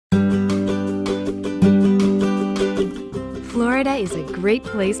Florida is a great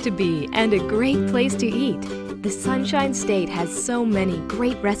place to be and a great place to eat. The Sunshine State has so many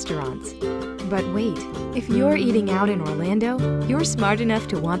great restaurants. But wait, if you're eating out in Orlando, you're smart enough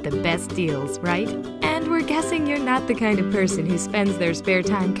to want the best deals, right? And we're guessing you're not the kind of person who spends their spare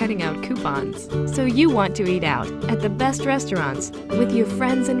time cutting out coupons. So you want to eat out at the best restaurants with your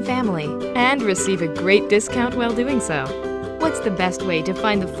friends and family and receive a great discount while doing so. What's the best way to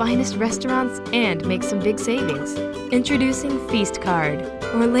find the finest restaurants and make some big savings? Introducing Feast Card,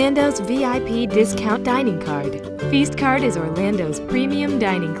 Orlando's VIP discount dining card. Feast Card is Orlando's premium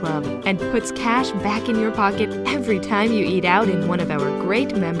dining club and puts cash back in your pocket every time you eat out in one of our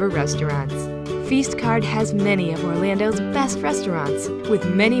great member restaurants. Feast Card has many of Orlando's best restaurants, with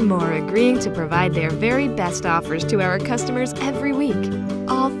many more agreeing to provide their very best offers to our customers every week.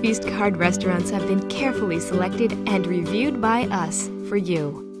 All Feast Card restaurants have been carefully selected and reviewed by us for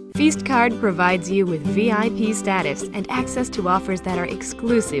you. Feast Card provides you with VIP status and access to offers that are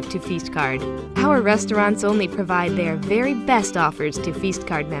exclusive to Feast Card. Our restaurants only provide their very best offers to Feast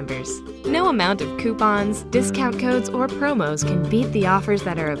Card members. No amount of coupons, discount codes, or promos can beat the offers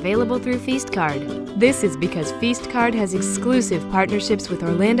that are available through Feast Card. This is because Feast Card has exclusive partnerships with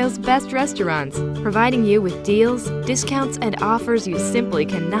Orlando's best restaurants, providing you with deals, discounts, and offers you simply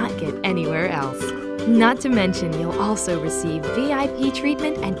cannot get anywhere else. Not to mention, you'll also receive VIP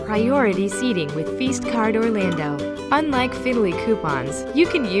treatment and priority seating with Feast Card Orlando. Unlike Fiddly coupons, you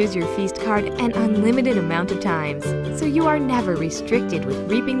can use your Feast Card an unlimited amount of times, so you are never restricted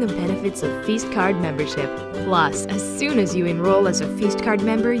with reaping the benefits of Feast Card membership. Plus, as soon as you enroll as a Feast Card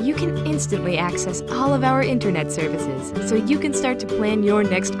member, you can instantly access all of our internet services, so you can start to plan your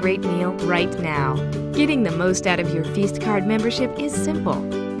next great meal right now. Getting the most out of your Feast Card membership is simple.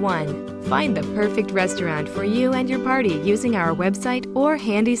 1. Find the perfect restaurant for you and your party using our website or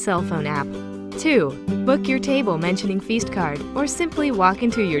handy cell phone app. 2. Book your table mentioning Feast Card, or simply walk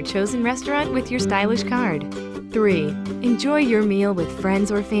into your chosen restaurant with your stylish card. 3. Enjoy your meal with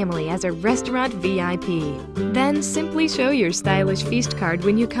friends or family as a restaurant VIP. Then simply show your stylish Feast Card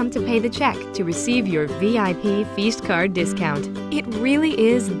when you come to pay the check to receive your VIP Feast Card discount. It really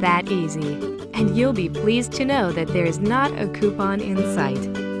is that easy. And you'll be pleased to know that there is not a coupon in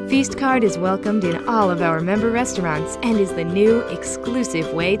sight. Feast Card is welcomed in all of our member restaurants and is the new,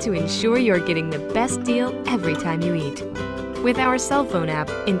 exclusive way to ensure you're getting the best deal every time you eat. With our cell phone app,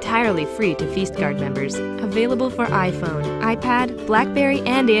 entirely free to Feast Card members, available for iPhone, iPad, BlackBerry,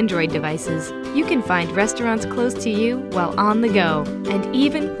 and Android devices, you can find restaurants close to you while on the go, and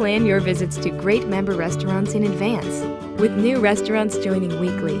even plan your visits to great member restaurants in advance. With new restaurants joining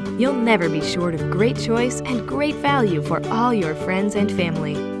weekly, you'll never be short of great choice and great value for all your friends and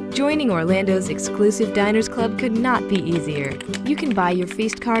family. Joining Orlando's exclusive Diners Club could not be easier. You can buy your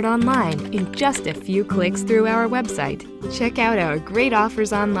Feast Card online in just a few clicks through our website. Check out our great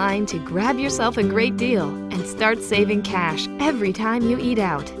offers online to grab yourself a great deal and start saving cash every time you eat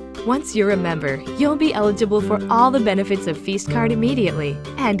out. Once you're a member, you'll be eligible for all the benefits of Feast Card immediately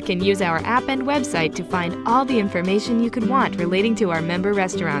and can use our app and website to find all the information you could want relating to our member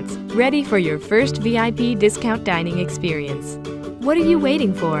restaurants, ready for your first VIP discount dining experience. What are you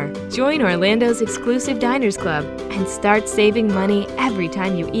waiting for? Join Orlando's exclusive Diners Club and start saving money every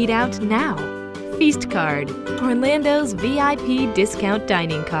time you eat out now. Feast Card, Orlando's VIP discount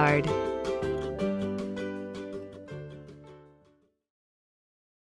dining card.